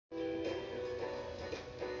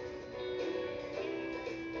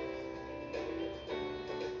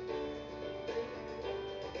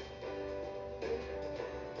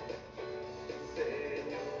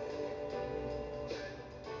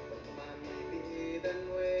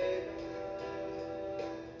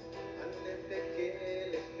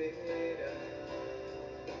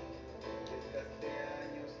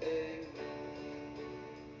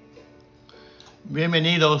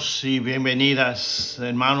Bienvenidos y bienvenidas,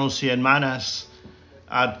 hermanos y hermanas,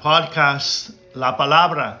 al podcast La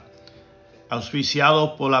Palabra,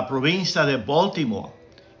 auspiciado por la Provincia de Baltimore,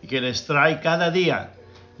 y que les trae cada día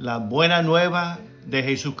la Buena Nueva de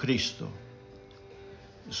Jesucristo.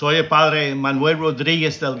 Soy el Padre Manuel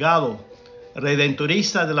Rodríguez Delgado,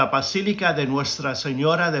 Redentorista de la Basílica de Nuestra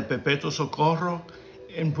Señora de Perpetuo Socorro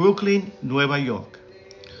en Brooklyn, Nueva York.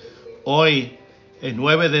 Hoy, el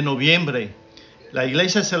 9 de noviembre, la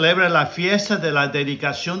Iglesia celebra la fiesta de la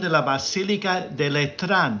dedicación de la Basílica de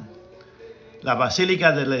Letrán. La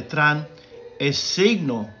Basílica de Letrán es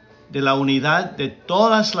signo de la unidad de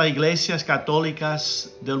todas las iglesias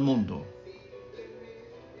católicas del mundo.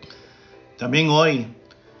 También hoy,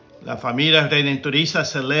 la Familia Redentorista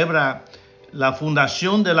celebra la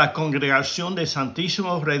fundación de la Congregación del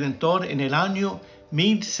Santísimo Redentor en el año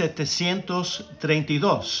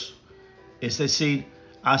 1732, es decir,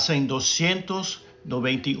 hace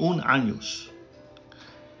 291 años.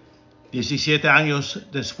 17 años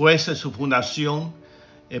después de su fundación,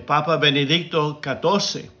 el Papa Benedicto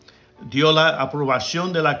XIV dio la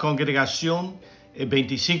aprobación de la congregación el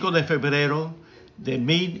 25 de febrero de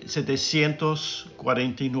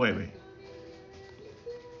 1749.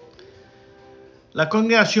 La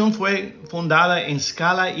congregación fue fundada en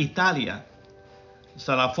Scala, Italia.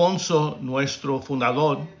 San Alfonso, nuestro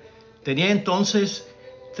fundador, tenía entonces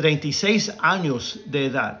 36 años de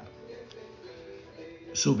edad.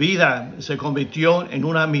 Su vida se convirtió en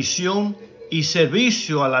una misión y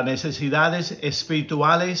servicio a las necesidades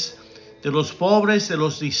espirituales de los pobres de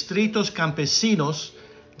los distritos campesinos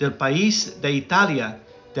del país de Italia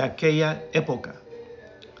de aquella época.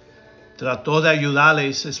 Trató de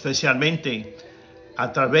ayudarles especialmente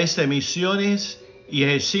a través de misiones y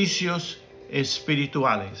ejercicios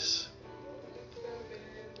espirituales.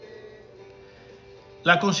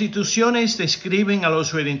 Las Constituciones describen a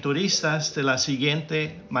los Redentoristas de la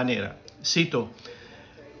siguiente manera. Cito: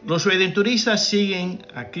 los Redentoristas siguen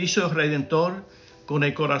a Cristo Redentor con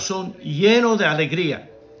el corazón lleno de alegría,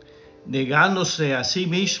 negándose a sí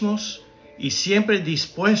mismos y siempre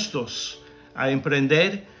dispuestos a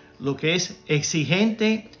emprender lo que es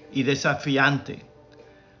exigente y desafiante.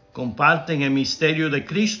 Comparten el misterio de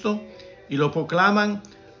Cristo y lo proclaman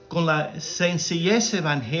con la sencillez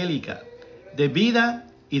evangélica de vida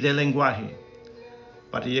y de lenguaje,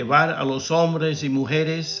 para llevar a los hombres y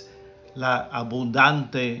mujeres la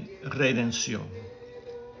abundante redención.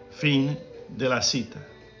 Fin de la cita.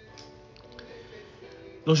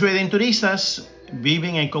 Los redentoristas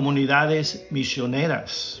viven en comunidades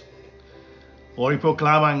misioneras. Hoy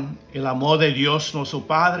proclaman el amor de Dios nuestro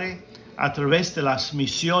Padre a través de las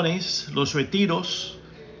misiones, los retiros,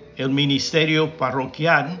 el ministerio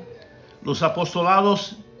parroquial, los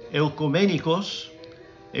apostolados ecuménicos,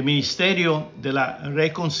 el ministerio de la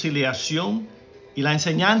reconciliación y la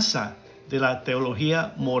enseñanza de la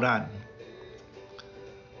teología moral.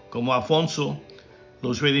 Como Alfonso,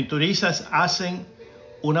 los redentoristas hacen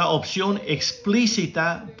una opción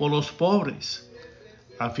explícita por los pobres,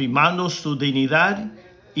 afirmando su dignidad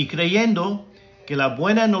y creyendo que la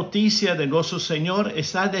buena noticia de nuestro Señor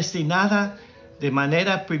está destinada de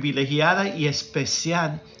manera privilegiada y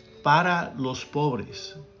especial para los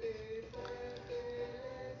pobres.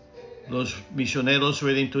 Los misioneros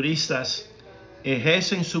redentoristas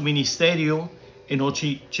ejercen su ministerio en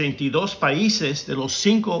 82 países de los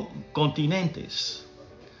 5 continentes.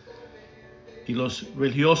 Y los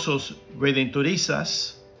religiosos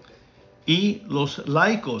redentoristas y los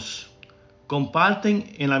laicos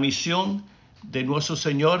comparten en la misión de nuestro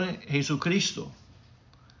Señor Jesucristo,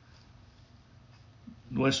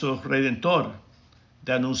 nuestro Redentor,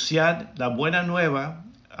 de anunciar la buena nueva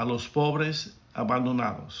a los pobres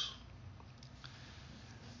abandonados.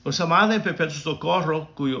 Los hermanos de Perpetuo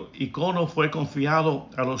Socorro, cuyo icono fue confiado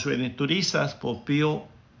a los redentoristas por Pío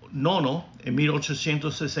IX en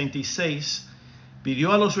 1866,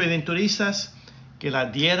 pidió a los redentoristas que la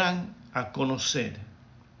dieran a conocer.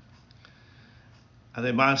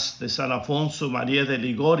 Además de San Alfonso María de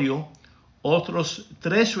Ligorio, otros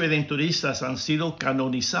 3 redentoristas han sido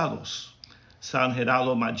canonizados: San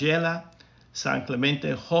Gerardo Mayela, San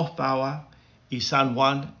Clemente Hofbauer y San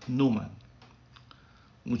Juan Newman.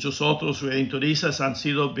 Muchos otros redentoristas han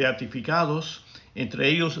sido beatificados, entre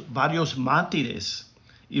ellos varios mártires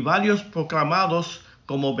y varios proclamados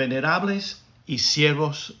como venerables y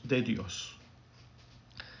siervos de Dios.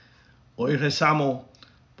 Hoy rezamos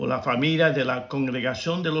por la familia de la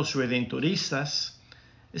Congregación de los Redentoristas,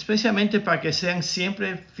 especialmente para que sean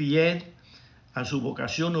siempre fieles a su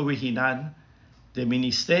vocación original de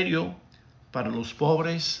ministerio para los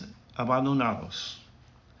pobres abandonados.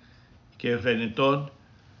 Que el Redentor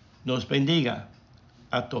nos bendiga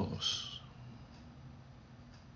a todos.